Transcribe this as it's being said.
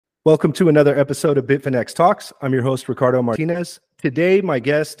Welcome to another episode of Bitfinex Talks. I'm your host, Ricardo Martinez. Today, my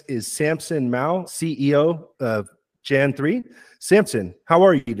guest is Samsom Mow, CEO of Jan3. Samson, how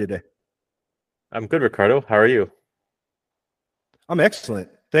are you today? I'm good, Ricardo. How are you? I'm excellent.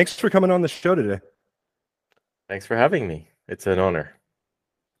 Thanks for coming on the show today. Thanks for having me. It's an honor.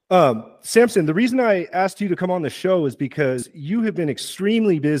 Samson, the reason I asked you to come on the show is because you have been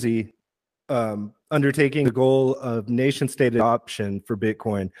extremely busy undertaking the goal of nation-state adoption for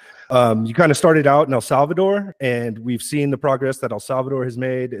Bitcoin. You kind of started out in El Salvador, and we've seen the progress that El Salvador has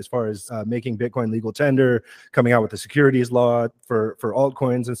made as far as making Bitcoin legal tender, coming out with the securities law for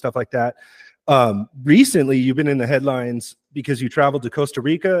altcoins and stuff like that. Recently, you've been in the headlines because you traveled to Costa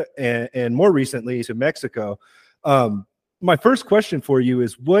Rica and more recently to Mexico. My first question for you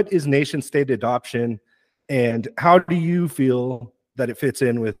is, what is nation-state adoption, and how do you feel that it fits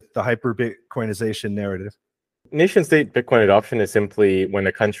in with the hyper-Bitcoinization narrative? Nation-state Bitcoin adoption is simply when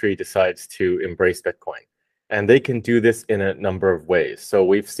a country decides to embrace Bitcoin. And they can do this in a number of ways. So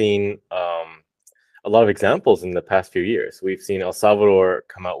we've seen a lot of examples in the past few years. We've seen El Salvador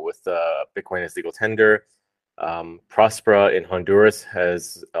come out with Bitcoin as legal tender. Prospera in Honduras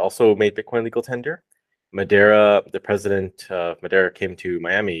has also made Bitcoin legal tender. Madeira, the president of Madeira came to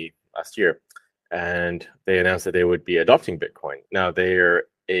Miami last year, and they announced that they would be adopting Bitcoin. Now, they're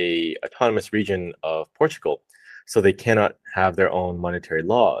an autonomous region of Portugal, so they cannot have their own monetary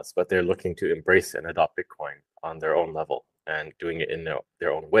laws, but they're looking to embrace and adopt Bitcoin on their own level and doing it in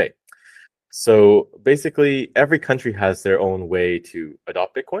their own way. So basically, every country has their own way to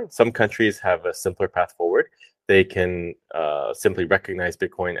adopt Bitcoin. Some countries have a simpler path forward. They can simply recognize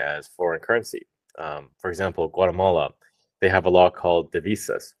Bitcoin as foreign currency. For example, Guatemala, they have a law called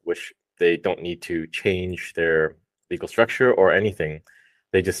divisas, which they don't need to change their legal structure or anything.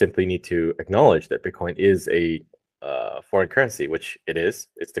 They just simply need to acknowledge that Bitcoin is a foreign currency, which it is.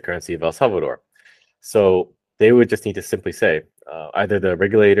 It's the currency of El Salvador. So they would just need to simply say, either the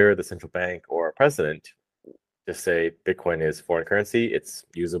regulator, the central bank, or president, just say Bitcoin is foreign currency. It's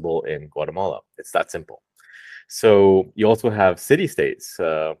usable in Guatemala. It's that simple. So you also have city-states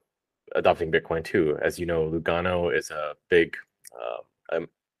adopting Bitcoin too. As you know, Lugano is a big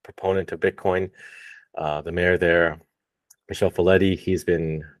proponent of Bitcoin. The mayor there, Michel Folletti, he's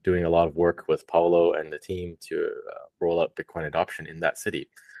been doing a lot of work with Paulo and the team to roll out Bitcoin adoption in that city.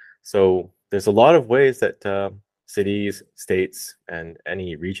 So there's a lot of ways that cities, states, and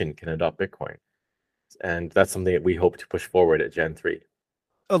any region can adopt Bitcoin. And that's something that we hope to push forward at Gen3.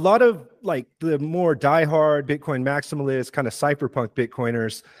 A lot of like the more diehard Bitcoin maximalist kind of cypherpunk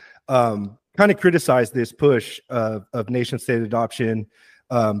Bitcoiners kind of criticize this push of nation-state adoption.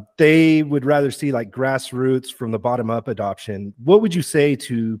 They would rather see like grassroots from the bottom up adoption. What would you say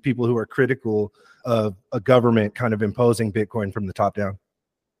to people who are critical of a government kind of imposing Bitcoin from the top down?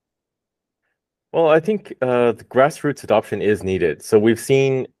 Well, I think the grassroots adoption is needed. So we've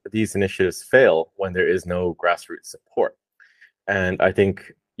seen these initiatives fail when there is no grassroots support. And I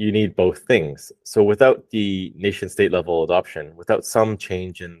think you need both things. So without the nation-state level adoption, without some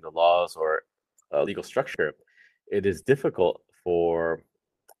change in the laws or legal structure, it is difficult for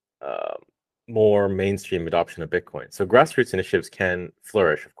more mainstream adoption of Bitcoin. So grassroots initiatives can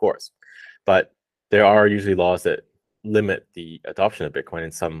flourish, of course, but there are usually laws that limit the adoption of Bitcoin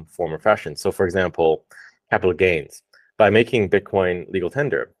in some form or fashion. So for example, capital gains. By making Bitcoin legal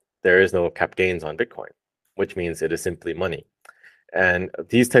tender, there is no cap gains on Bitcoin, which means it is simply money. And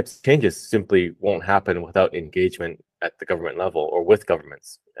these types of changes simply won't happen without engagement at the government level or with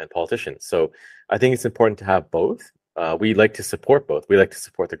governments and politicians. So I think it's important to have both. We like to support both. We like to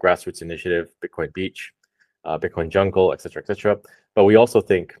support the grassroots initiative, Bitcoin Beach, Bitcoin Jungle, et cetera, but we also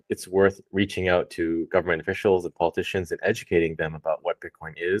think it's worth reaching out to government officials and politicians and educating them about what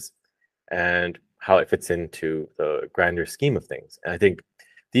Bitcoin is and how it fits into the grander scheme of things. And I think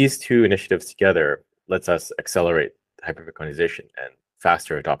these two initiatives together lets us accelerate hyper-Bitcoinization and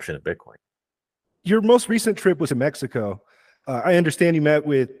faster adoption of Bitcoin. Your most recent trip was to Mexico. I understand you met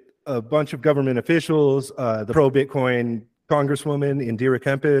with a bunch of government officials, the pro-Bitcoin congresswoman Indira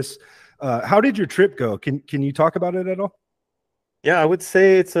Kempis. How did your trip go? Can you talk about it at all? Yeah, I would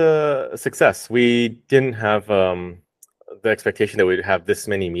say it's a success. We didn't have the expectation that we'd have this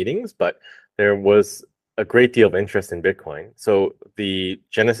many meetings, but there was a great deal of interest in Bitcoin. So the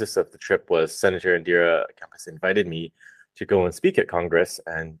genesis of the trip was Senator Indira Kempis invited me to go and speak at Congress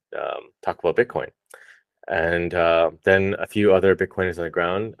and talk about Bitcoin. And then a few other Bitcoiners on the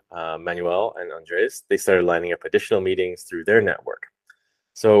ground, Manuel and Andres, they started lining up additional meetings through their network.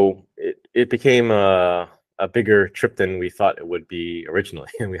 So it became a bigger trip than we thought it would be originally.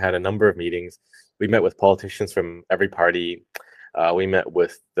 And we had a number of meetings. We met with politicians from every party. We met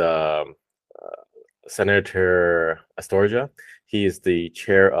with Senator Astorga. He is the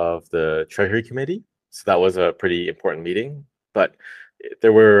chair of the Treasury Committee. So that was a pretty important meeting. But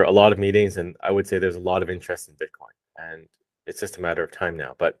there were a lot of meetings, and I would say there's a lot of interest in Bitcoin. And it's just a matter of time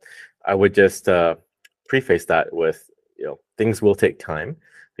now. But I would just preface that with, things will take time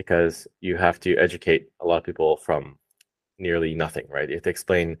because you have to educate a lot of people from nearly nothing, right? You have to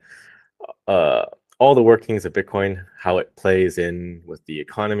explain uh, all the workings of Bitcoin, how it plays in with the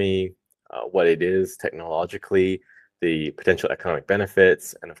economy, what it is technologically, the potential economic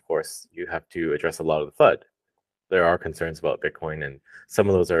benefits, and of course, you have to address a lot of the FUD. There are concerns about Bitcoin, and some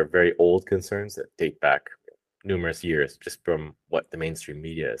of those are very old concerns that date back numerous years just from what the mainstream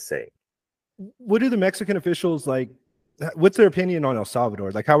media is saying. What do the Mexican officials like? What's their opinion on El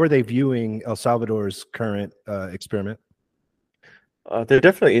Salvador? Like, how are they viewing El Salvador's current experiment? They're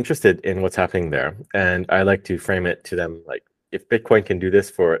definitely interested in what's happening there, and I like to frame it to them like, if Bitcoin can do this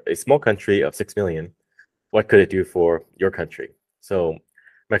for a small country of 6 million, what could it do for your country? So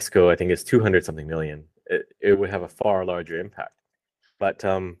Mexico, I think, is 200 something million. It would have a far larger impact. But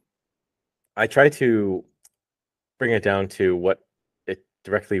I try to bring it down to what it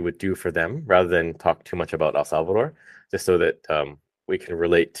directly would do for them rather than talk too much about El Salvador, just so that we can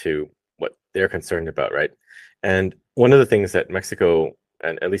relate to what they're concerned about, right? And one of the things that Mexico,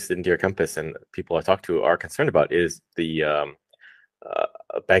 and at least in Deer Compass and people I talk to, are concerned about is the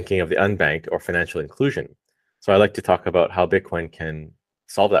banking of the unbanked or financial inclusion. So I like to talk about how Bitcoin can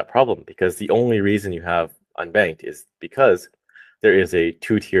solve that problem, because the only reason you have unbanked is because there is a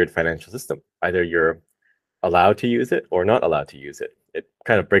two-tiered financial system. Either you're allowed to use it or not allowed to use it. It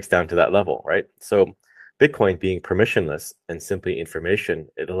kind of breaks down to that level, right? So Bitcoin being permissionless and simply information,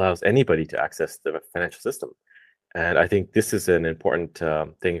 it allows anybody to access the financial system. And I think this is an important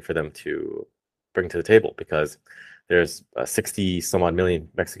thing for them to bring to the table, because there's 60 some odd million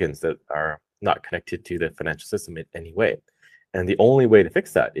Mexicans that are not connected to the financial system in any way. And the only way to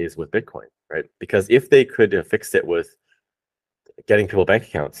fix that is with Bitcoin, right? Because if they could have fixed it with getting people bank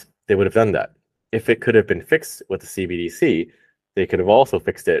accounts, they would have done that. If it could have been fixed with the CBDC, they could have also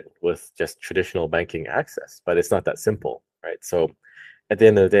fixed it with just traditional banking access, but it's not that simple, right? So at the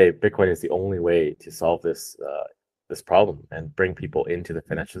end of the day, Bitcoin is the only way to solve this problem and bring people into the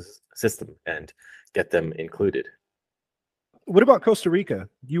financial system and get them included. What about Costa Rica?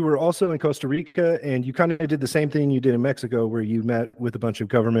 You were also in Costa Rica, and you kind of did the same thing you did in Mexico, where you met with a bunch of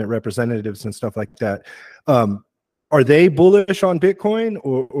government representatives and stuff like that. Are they bullish on Bitcoin,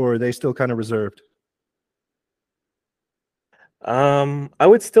 or are they still kind of reserved? I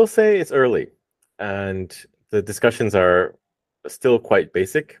would still say it's early, and the discussions are still quite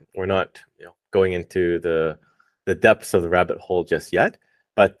basic. We're not, going into the depths of the rabbit hole just yet,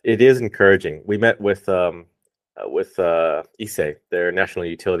 but it is encouraging. We met with ISE, their national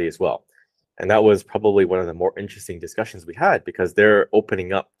utility as well, and that was probably one of the more interesting discussions we had, because they're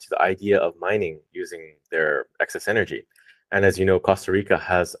opening up to the idea of mining using their excess energy. And as you know, Costa Rica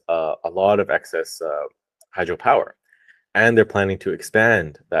has a lot of excess hydropower, and they're planning to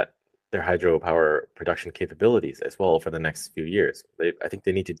expand their hydropower production capabilities as well for the next few years. I think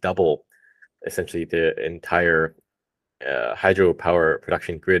they need to double essentially the entire hydropower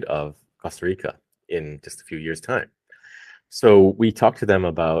production grid of Costa Rica in just a few years' time. So we talked to them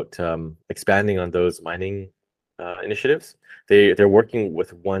about expanding on those mining initiatives. They're working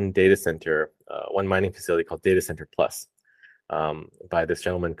with one data center, one mining facility called Data Center Plus, by this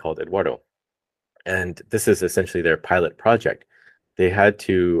gentleman called Eduardo. And this is essentially their pilot project. They had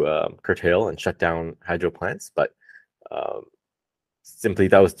to curtail and shut down hydro plants, but simply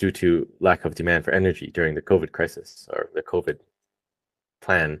that was due to lack of demand for energy during the COVID crisis, or the COVID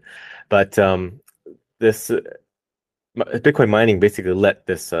plan. But this Bitcoin mining basically let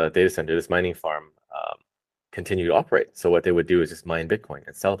this data center, this mining farm, continue to operate. So what they would do is just mine Bitcoin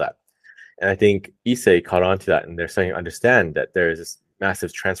and sell that. And I think ISE caught on to that, and they're starting to understand that there is this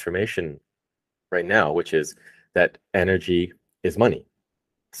massive transformation right now, which is that energy is money.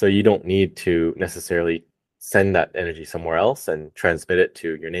 So you don't need to necessarily send that energy somewhere else and transmit it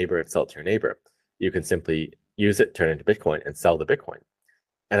to your neighbor and sell it to your neighbor. You can simply use it, turn it into Bitcoin, and sell the Bitcoin.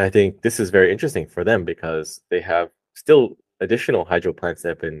 And I think this is very interesting for them, because they have still additional hydro plants that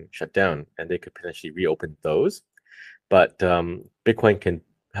have been shut down, and they could potentially reopen those. But Bitcoin can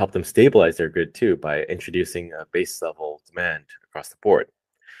help them stabilize their grid too by introducing a base level demand across the board.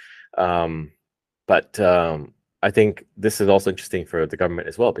 But I think this is also interesting for the government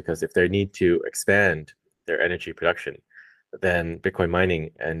as well, because if they need to expand their energy production, then Bitcoin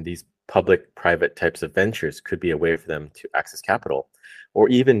mining and these public-private types of ventures could be a way for them to access capital, or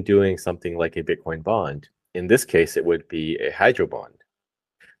even doing something like a Bitcoin bond in this case, it would be a hydro bond.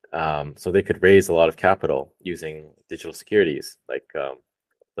 So they could raise a lot of capital using digital securities, like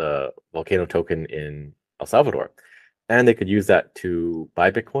the volcano token in El Salvador. And they could use that to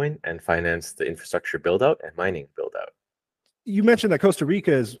buy Bitcoin and finance the infrastructure build out and mining build out. You mentioned that Costa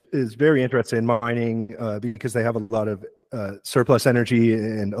Rica is very interested in mining because they have a lot of surplus energy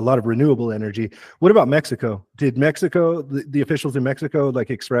and a lot of renewable energy. What about Mexico? Did Mexico, the officials in Mexico,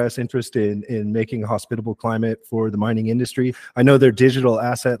 like express interest in making a hospitable climate for the mining industry? I know their digital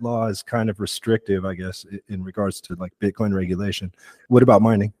asset law is kind of restrictive, I guess, in regards to like Bitcoin regulation. What about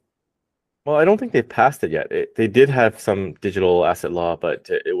mining? Well, I don't think they've passed it yet. They did have some digital asset law, but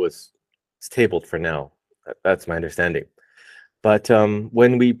it's tabled for now. That's my understanding. But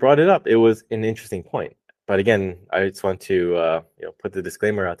when we brought it up, it was an interesting point. But again, I just want to put the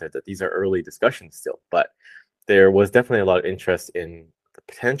disclaimer out there that these are early discussions still. But there was definitely a lot of interest in the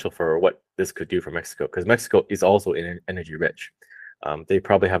potential for what this could do for Mexico, because Mexico is also energy rich. They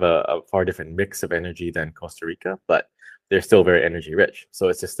probably have a far different mix of energy than Costa Rica, but they're still very energy rich. So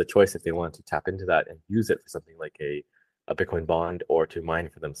it's just a choice if they want to tap into that and use it for something like a Bitcoin bond or to mine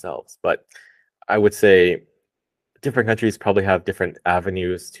for themselves. But I would say different countries probably have different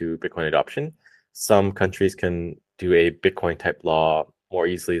avenues to Bitcoin adoption. Some countries can do a Bitcoin type law more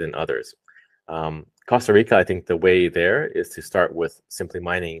easily than others. Costa Rica, I think the way there is to start with simply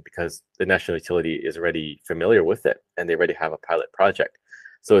mining because the national utility is already familiar with it and they already have a pilot project.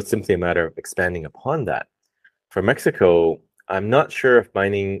 So it's simply a matter of expanding upon that. For Mexico, I'm not sure if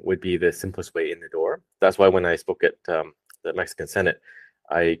mining would be the simplest way in the door. That's why when I spoke at the Mexican Senate,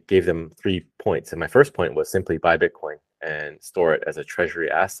 I gave them 3 points. And my first point was simply buy Bitcoin and store it as a treasury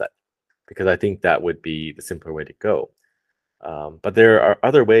asset, because I think that would be the simpler way to go. But there are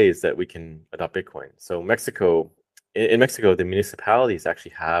other ways that we can adopt Bitcoin. So in Mexico, the municipalities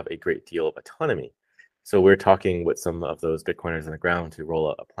actually have a great deal of autonomy. So we're talking with some of those Bitcoiners on the ground to roll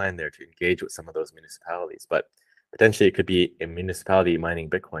out a plan there to engage with some of those municipalities. But potentially it could be a municipality mining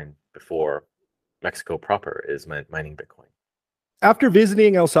Bitcoin before Mexico proper is mining Bitcoin. After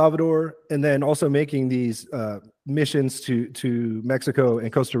visiting El Salvador and then also making these missions to Mexico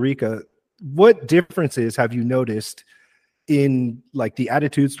and Costa Rica, what differences have you noticed in like the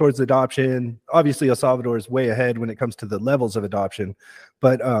attitudes towards adoption? Obviously, El Salvador is way ahead when it comes to the levels of adoption,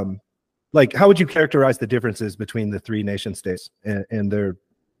 but like how would you characterize the differences between the three nation states and their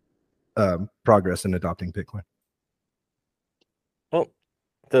progress in adopting Bitcoin? Well,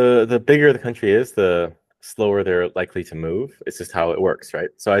 the bigger the country is, the slower they're likely to move. It's just how it works, right?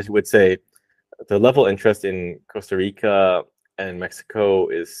 So I would say the level of interest in Costa Rica and Mexico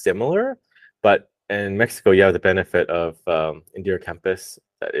is similar, but in Mexico, you have the benefit of Indira Campus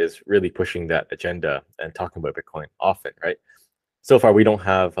that is really pushing that agenda and talking about Bitcoin often, right? So far, we don't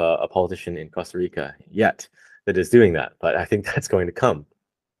have a politician in Costa Rica yet that is doing that, but I think that's going to come.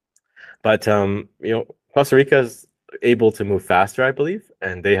 But Costa Rica is able to move faster, I believe,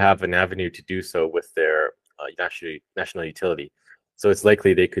 and they have an avenue to do so with their national utility. So it's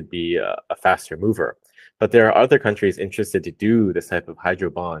likely they could be a faster mover. But there are other countries interested to do this type of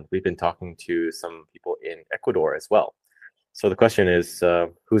hydro bond. We've been talking to some people in Ecuador as well. So the question is,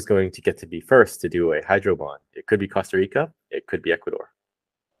 who's going to get to be first to do a hydro bond? It could be Costa Rica. It could be Ecuador.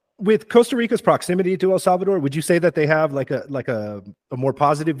 With Costa Rica's proximity to El Salvador, would you say that they have like a more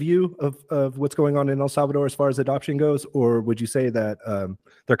positive view of what's going on in El Salvador as far as adoption goes, or would you say that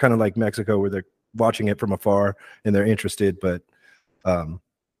they're kind of like Mexico, where they're watching it from afar and they're interested, but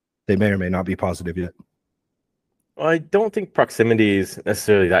they may or may not be positive yet? Well, I don't think proximity is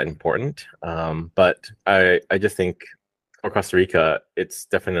necessarily that important, but I just think for Costa Rica, it's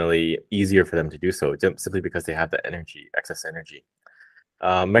definitely easier for them to do so simply because they have the excess energy.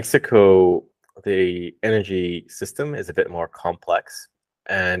 Mexico, the energy system is a bit more complex.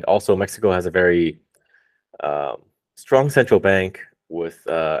 And also, Mexico has a very strong central bank with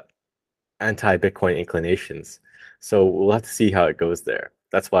anti-Bitcoin inclinations. So we'll have to see how it goes there.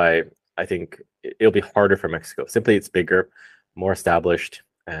 That's why I think it'll be harder for Mexico. Simply, it's bigger, more established,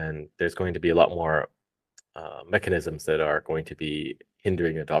 and there's going to be a lot more mechanisms that are going to be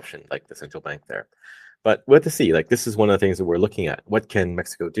hindering adoption, like the central bank there. But we'll have to see. Like, this is one of the things that we're looking at. What can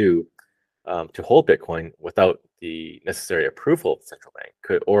Mexico do to hold Bitcoin without the necessary approval of the central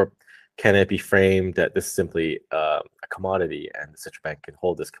bank? Or can it be framed that this is simply a commodity and the central bank can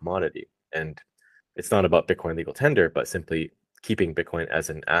hold this commodity? And it's not about Bitcoin legal tender, but simply keeping Bitcoin as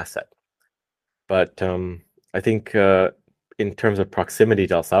an asset. But I think in terms of proximity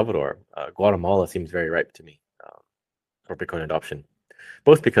to El Salvador, Guatemala seems very ripe to me for Bitcoin adoption,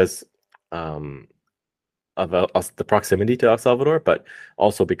 both because the proximity to El Salvador, but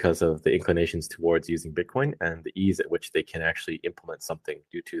also because of the inclinations towards using Bitcoin and the ease at which they can actually implement something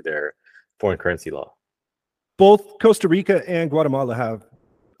due to their foreign currency law. Both Costa Rica and Guatemala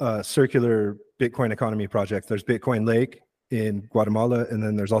have circular Bitcoin economy projects. There's Bitcoin Lake in Guatemala, and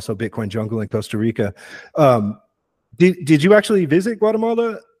then there's also Bitcoin Jungle in Costa Rica. Did you actually visit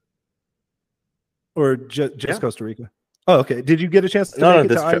Guatemala, or just Yeah. Costa Rica? Oh, okay. Did you get a chance to Not make on it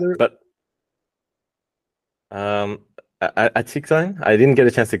to this trip, either? but at Tixan, I didn't get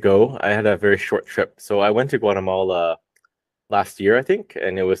a chance to go. I had a very short trip, so I went to Guatemala last year, I think,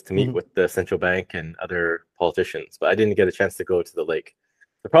 and it was to meet Mhm. with the central bank and other politicians, but I didn't get a chance to go to the lake.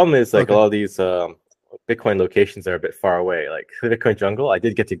 The problem is, like, a Okay. lot of these Bitcoin locations are a bit far away. Like the Bitcoin Jungle, I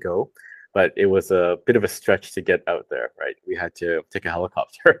did get to go, but it was a bit of a stretch to get out there, right? We had to take a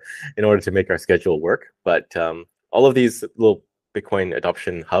helicopter in order to make our schedule work. But all of these little Bitcoin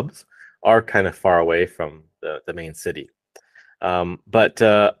adoption hubs are kind of far away from the main city. But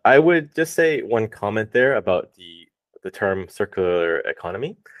I would just say one comment there about the term circular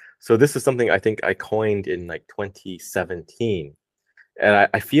economy. So this is something I think I coined in like 2017. And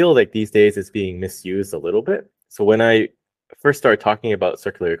I feel like these days it's being misused a little bit. So when I first started talking about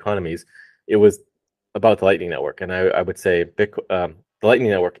circular economies, it was about the Lightning Network. And I would say the Lightning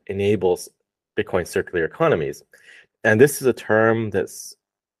Network enables Bitcoin circular economies. And this is a term that's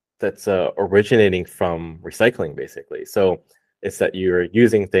originating from recycling, basically. So it's that you're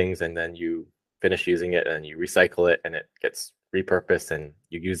using things and then you finish using it and you recycle it and it gets repurposed and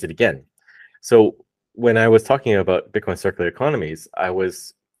you use it again. So when I was talking about Bitcoin circular economies, I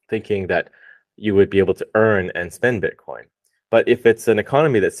was thinking that you would be able to earn and spend Bitcoin. But if it's an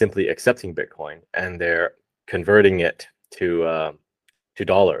economy that's simply accepting Bitcoin and they're converting it to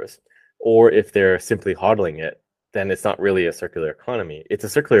dollars, or if they're simply hodling it, then it's not really a circular economy. It's a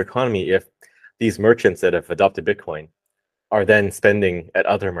circular economy if these merchants that have adopted Bitcoin are then spending at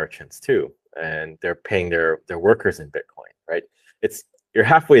other merchants too, and they're paying their workers in Bitcoin, right? It's You're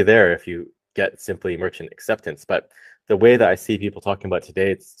halfway there if you get simply merchant acceptance, but the way that I see people talking about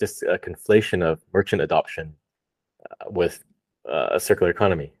today, it's just a conflation of merchant adoption with a circular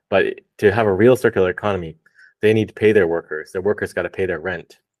economy. But to have a real circular economy, they need to pay their workers. Their workers got to pay their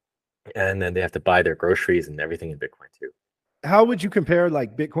rent, and then they have to buy their groceries and everything in Bitcoin too. How would you compare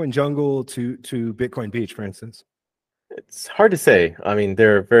like Bitcoin Jungle to Bitcoin Beach, for instance? It's hard to say. I mean,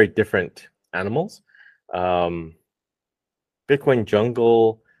 they're very different animals. Um, Bitcoin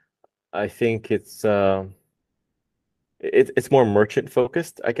Jungle, I think it's more merchant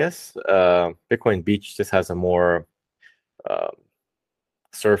focused, I guess. Bitcoin Beach just has a more um,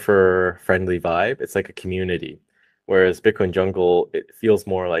 surfer friendly vibe. It's like a community, whereas Bitcoin Jungle, it feels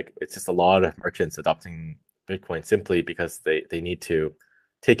more like it's just a lot of merchants adopting Bitcoin simply because they need to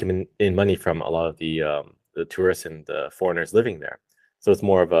take in money from a lot of the tourists and the foreigners living there. So it's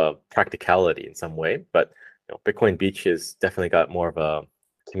more of a practicality in some way. But Bitcoin Beach has definitely got more of a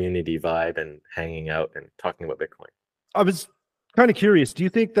community vibe and hanging out and talking about Bitcoin. I was kind of curious. Do you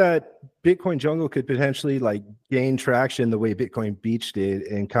think that Bitcoin Jungle could potentially like gain traction the way Bitcoin Beach did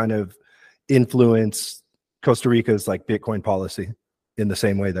and kind of influence Costa Rica's like Bitcoin policy in the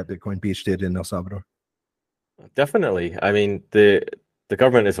same way that Bitcoin Beach did in El Salvador? Definitely. I mean, the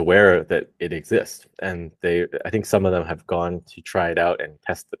government is aware that it exists, and I think some of them have gone to try it out and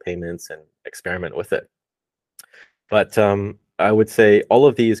test the payments and experiment with it. But I would say all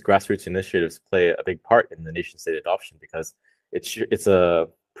of these grassroots initiatives play a big part in the nation state adoption because it's a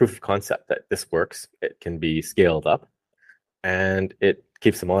proof of concept that this works. It can be scaled up, and it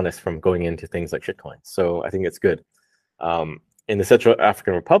keeps them honest from going into things like shitcoins. So I think it's good. In the Central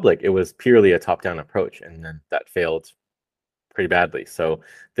African Republic, it was purely a top-down approach, and then that failed pretty badly. So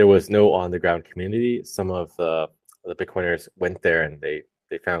there was no on-the-ground community. Some of the Bitcoiners went there, and they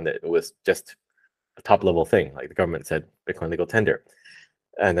found that it was just a top-level thing. Like the government said, Bitcoin legal tender,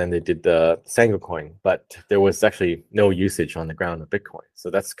 and then they did the Sango coin, but there was actually no usage on the ground of Bitcoin. So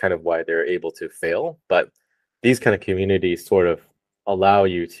that's kind of why they're able to fail. But these kind of communities sort of allow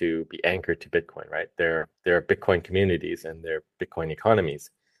you to be anchored to Bitcoin, right? They're Bitcoin communities and they're Bitcoin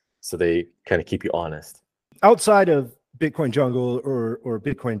economies. So they kind of keep you honest. Outside of Bitcoin Jungle or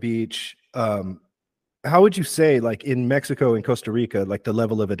Bitcoin Beach, how would you say like in Mexico and Costa Rica, like the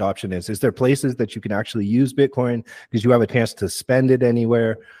level of adoption is? Is there places that you can actually use Bitcoin? Did you have a chance to spend it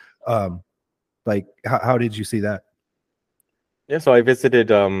anywhere? Like how did you see that? Yeah, so I visited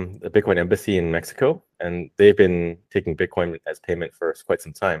the Bitcoin embassy in Mexico, and they've been taking Bitcoin as payment for quite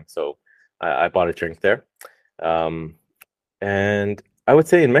some time. So I bought a drink there. Um, and I would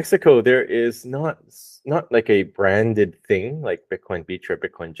say in Mexico there is not like a branded thing like Bitcoin Beach or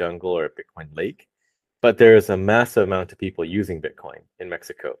Bitcoin Jungle or Bitcoin Lake. but there's a massive amount of people using Bitcoin in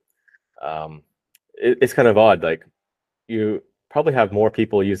Mexico. It's kind of odd. Like, you probably have more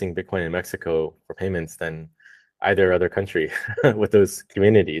people using Bitcoin in Mexico for payments than either other country with those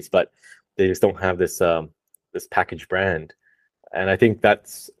communities, but they just don't have this package brand. And I think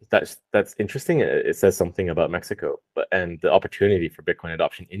that's interesting. It says something about Mexico, and the opportunity for Bitcoin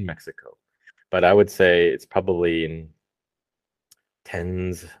adoption in Mexico. But I would say it's probably in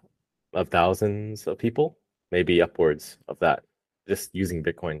tens of thousands of people, maybe upwards of that, just using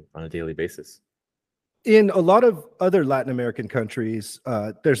Bitcoin on a daily basis. In a lot of other Latin American countries,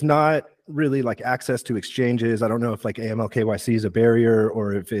 there's not really like access to exchanges. I don't know if like AML KYC is a barrier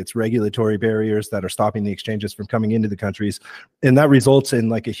or if it's regulatory barriers that are stopping the exchanges from coming into the countries. And that results in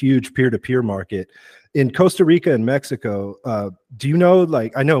like a huge peer-to-peer market. In Costa Rica and Mexico, do you know,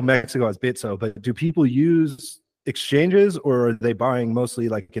 like, I know Mexico has Bitso, but do people use exchanges or are they buying mostly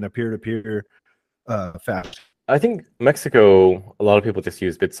like in a peer-to-peer fashion? I think Mexico, a lot of people just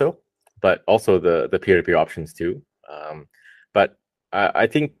use Bitso, but also the peer-to-peer options too. But I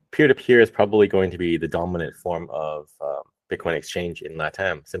think peer-to-peer is probably going to be the dominant form of Bitcoin exchange in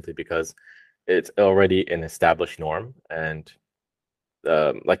LATAM, simply because it's already an established norm. And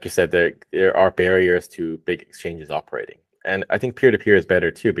like you said, there are barriers to big exchanges operating. And I think peer-to-peer is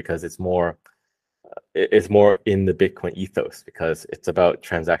better too, because it's more in the Bitcoin ethos, because it's about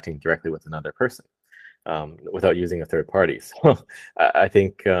transacting directly with another person without using a third party. So I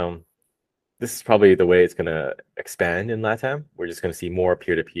think this is probably the way it's going to expand in LATAM. We're just going to see more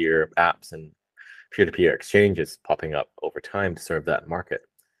peer-to-peer apps and peer-to-peer exchanges popping up over time to serve that market.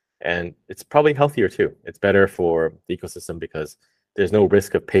 And it's probably healthier too. It's better for the ecosystem because there's no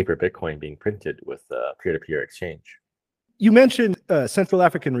risk of paper Bitcoin being printed with peer-to-peer exchange. You mentioned Central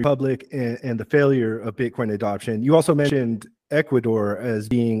African Republic and the failure of Bitcoin adoption. You also mentioned Ecuador as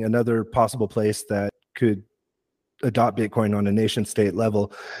being another possible place that could adopt Bitcoin on a nation state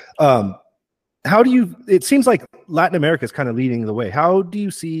level. It seems like Latin America is kind of leading the way. How do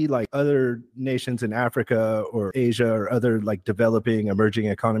you see like other nations in Africa or Asia or other like developing emerging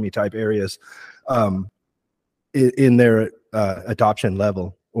economy type areas in their adoption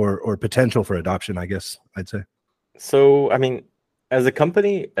level or potential for adoption, I guess I'd say? So, I mean, as a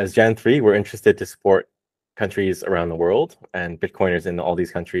company, as Jan3, we're interested to support countries around the world and Bitcoiners in all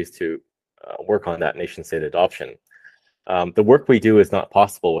these countries to work on that nation state adoption. The work we do is not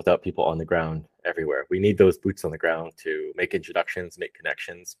possible without people on the ground everywhere. We need those boots on the ground to make introductions, make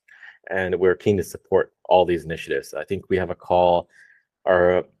connections, and we're keen to support all these initiatives. I think we have a call,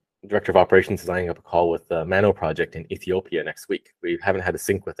 our Director of Operations is lining up a call with the Mano project in Ethiopia next week. We haven't had a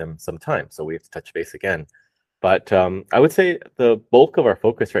sync with them some time, so we have to touch base again. But I would say the bulk of our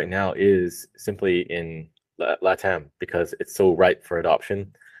focus right now is simply in LATAM because it's so ripe for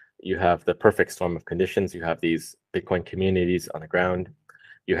adoption. You have the perfect storm of conditions. You have these Bitcoin communities on the ground.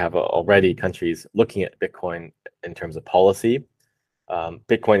 You have already countries looking at Bitcoin in terms of policy.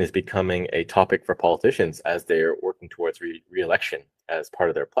 Bitcoin is becoming a topic for politicians as they're working towards re-election as part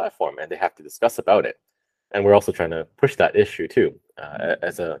of their platform, and they have to discuss about it. And we're also trying to push that issue too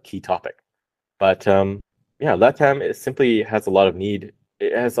as a key topic. But yeah, LATAM simply has a lot of need.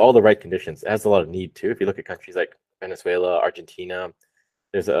 It has all the right conditions. It has a lot of need too. If you look at countries like Venezuela, Argentina,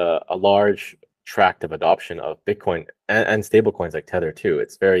 there's a large tract of adoption of Bitcoin and stable coins like Tether too.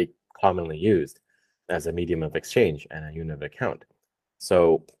 It's very commonly used as a medium of exchange and a unit of account.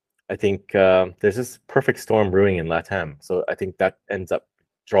 So I think there's this perfect storm brewing in LATAM. So I think that ends up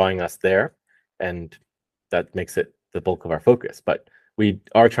drawing us there, and that makes it the bulk of our focus. But we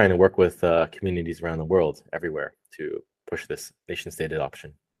are trying to work with communities around the world, everywhere, to push this nation-state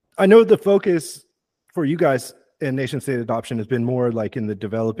adoption. I know the focus for you guys in nation-state adoption has been more like in the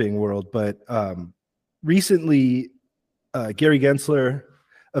developing world, but recently, Gary Gensler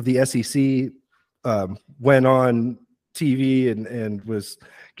of the SEC went on TV and was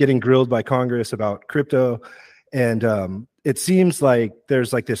getting grilled by Congress about crypto, and it seems like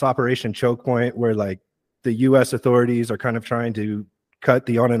there's like this Operation Choke Point where like the U.S. authorities are kind of trying to cut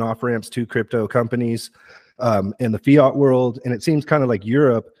the on and off ramps to crypto companies in the fiat world. And it seems kind of like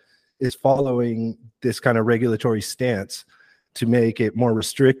Europe is following this kind of regulatory stance to make it more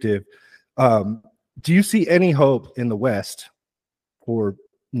restrictive. Do you see any hope in the West for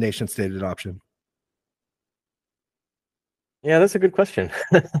nation state adoption? Yeah, that's a good question.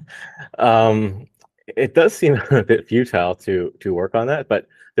 It does seem a bit futile to work on that, but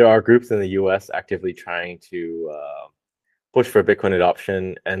there are groups in the U.S. actively trying to push for Bitcoin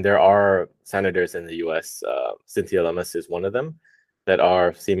adoption, and there are senators in the U.S. Cynthia Lummis is one of them, that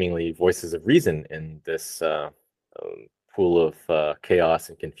are seemingly voices of reason in this pool of chaos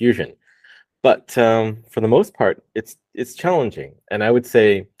and confusion. But for the most part, it's challenging, and I would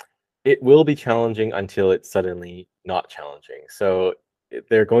say it will be challenging until it's suddenly not challenging. So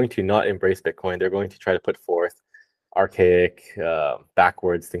they're going to not embrace Bitcoin. They're going to try to put forth archaic,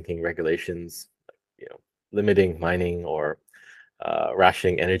 backwards thinking regulations, limiting mining or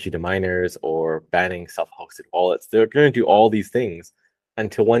rationing energy to miners or banning self-hosted wallets. They're going to do all these things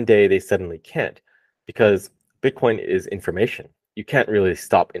until one day they suddenly can't, because Bitcoin is information. You can't really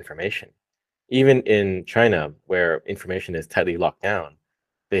stop information. Even in China, where information is tightly locked down,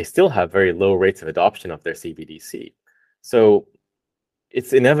 they still have very low rates of adoption of their CBDC. So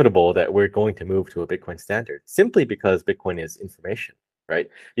it's inevitable that we're going to move to a Bitcoin standard simply because Bitcoin is information, right?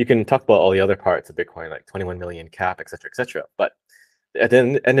 You can talk about all the other parts of Bitcoin, like 21 million cap, et cetera, et cetera. But at the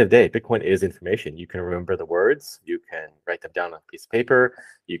end of the day, Bitcoin is information. You can remember the words, you can write them down on a piece of paper,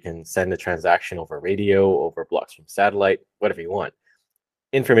 you can send a transaction over radio, over blockstream satellite, whatever you want.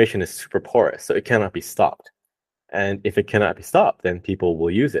 Information is super porous, so it cannot be stopped. And if it cannot be stopped, then people will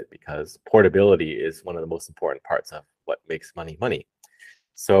use it because portability is one of the most important parts of what makes money money.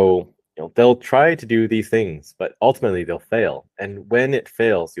 So they'll try to do these things, but ultimately they'll fail. And when it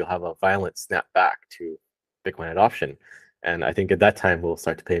fails, you'll have a violent snap back to Bitcoin adoption. And I think at that time we'll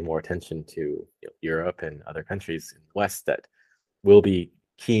start to pay more attention to Europe and other countries in the West that will be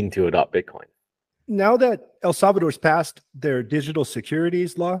keen to adopt Bitcoin. Now that El Salvador's passed their digital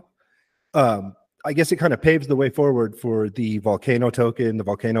securities law, I guess it kind of paves the way forward for the volcano token, the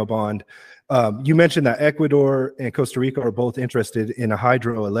volcano bond. You mentioned that Ecuador and Costa Rica are both interested in a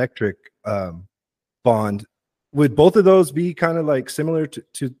hydroelectric bond. Would both of those be kind of like similar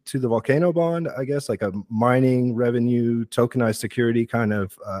to the volcano bond, I guess, like a mining revenue, tokenized security kind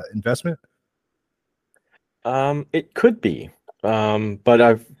of investment? It could be. But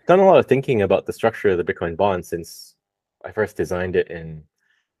I've done a lot of thinking about the structure of the Bitcoin bond since I first designed it in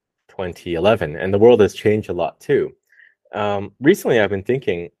 2011, and the world has changed a lot too. Recently, I've been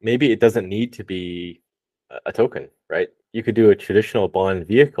thinking maybe it doesn't need to be a token, right? You could do a traditional bond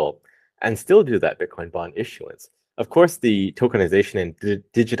vehicle and still do that Bitcoin bond issuance. Of course, the tokenization and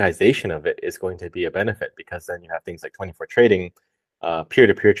digitization of it is going to be a benefit because then you have things like 24 trading,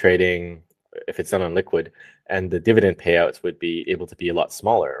 peer-to-peer trading, if it's done on Liquid, and the dividend payouts would be able to be a lot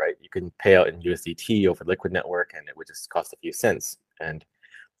smaller, right? You can pay out in USDT over Liquid network and it would just cost a few cents. And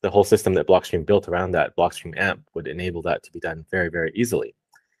the whole system that Blockstream built around that, Blockstream AMP, would enable that to be done very, very easily.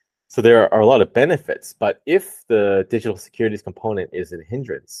 So there are a lot of benefits, but if the digital securities component is a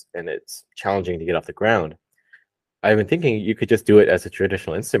hindrance and it's challenging to get off the ground, I've been thinking you could just do it as a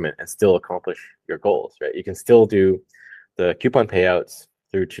traditional instrument and still accomplish your goals, right? You can still do the coupon payouts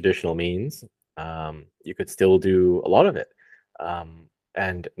through traditional means. You could still do a lot of it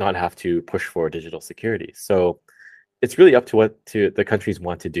and not have to push for digital securities. So it's really up to what the countries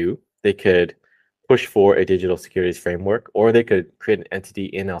want to do. They could push for a digital securities framework, or they could create an entity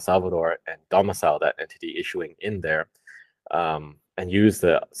in El Salvador and domicile that entity issuing in there and use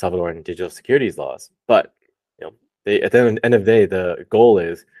the Salvadoran digital securities laws. But at the end of the day, the goal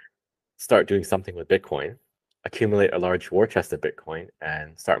is start doing something with Bitcoin, accumulate a large war chest of Bitcoin,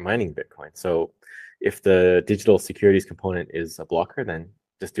 and start mining Bitcoin. So if the digital securities component is a blocker, then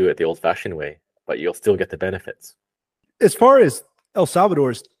just do it the old-fashioned way, but you'll still get the benefits. As far as El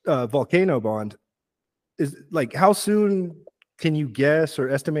Salvador's volcano bond, is like how soon can you guess or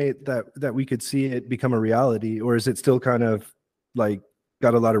estimate that we could see it become a reality, or is it still kind of like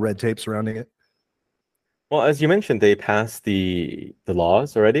got a lot of red tape surrounding it? Well, as you mentioned, they passed the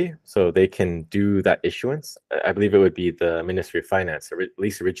laws already, so they can do that issuance. I believe it would be the Ministry of Finance, or at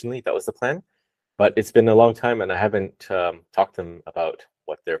least originally that was the plan. But it's been a long time, and I haven't talked to them about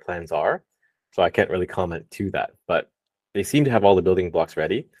what their plans are, so I can't really comment to that. But they seem to have all the building blocks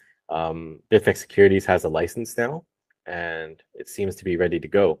ready. Bitfinex Securities has a license now, and it seems to be ready to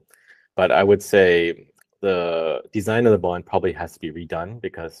go. But I would say the design of the bond probably has to be redone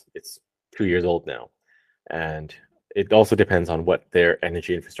because it's 2 years old now. And it also depends on what their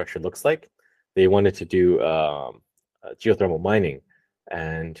energy infrastructure looks like. They wanted to do geothermal mining,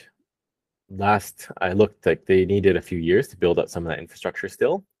 and last I looked, like they needed a few years to build up some of that infrastructure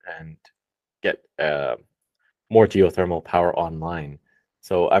still and get more geothermal power online.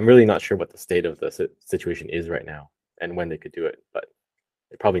 So I'm really not sure what the state of the situation is right now and when they could do it, but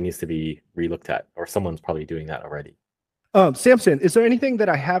it probably needs to be relooked at, or someone's probably doing that already. Samson, is there anything that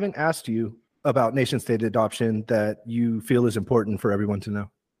I haven't asked you about nation state adoption that you feel is important for everyone to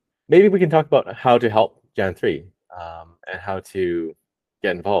know? Maybe we can talk about how to help Jan 3 and how to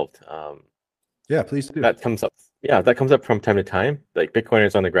get involved. Yeah, please do. That comes up. Yeah, that comes up from time to time. Like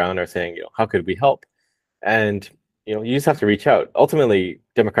Bitcoiners on the ground are saying, how could we help? And you just have to reach out. Ultimately,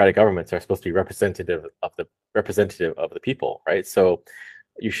 democratic governments are supposed to be representative of the people, right? So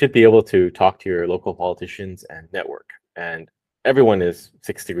you should be able to talk to your local politicians and network. And everyone is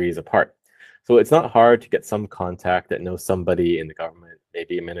 6 degrees apart. So it's not hard to get some contact that knows somebody in the government,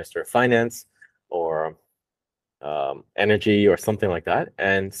 maybe a minister of finance or energy or something like that,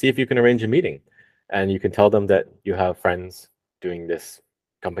 and see if you can arrange a meeting. And you can tell them that you have friends doing this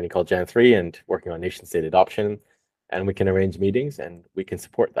company called Jan3 and working on nation state adoption, and we can arrange meetings and we can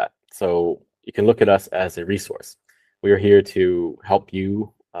support that. So you can look at us as a resource. We are here to help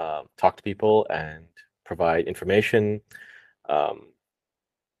you talk to people and provide information, um,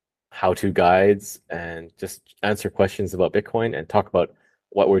 how-to guides, and just answer questions about Bitcoin and talk about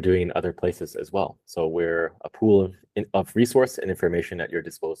what we're doing in other places as well. So we're a pool of resource and information at your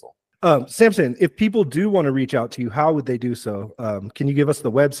disposal. Samson, if people do want to reach out to you, how would they do so? Can you give us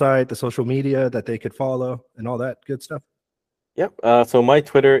the website, the social media that they could follow, and all that good stuff? Yep. So my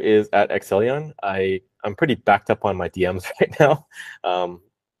Twitter is @Exelion. I'm pretty backed up on my DMs right now,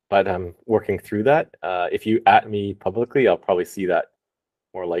 but I'm working through that. If you @ me publicly, I'll probably see that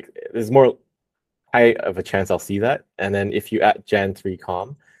more. Like there's more high of a chance I'll see that. And then if you @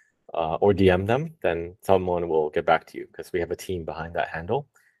 Jan3Com or DM them, then someone will get back to you because we have a team behind that handle.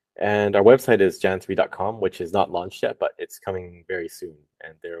 And our website is jan3.com, which is not launched yet, but it's coming very soon,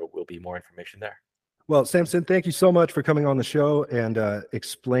 and there will be more information there. Well, Samson, thank you so much for coming on the show and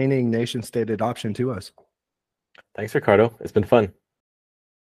explaining nation state adoption to us. Thanks, Ricardo. It's been fun.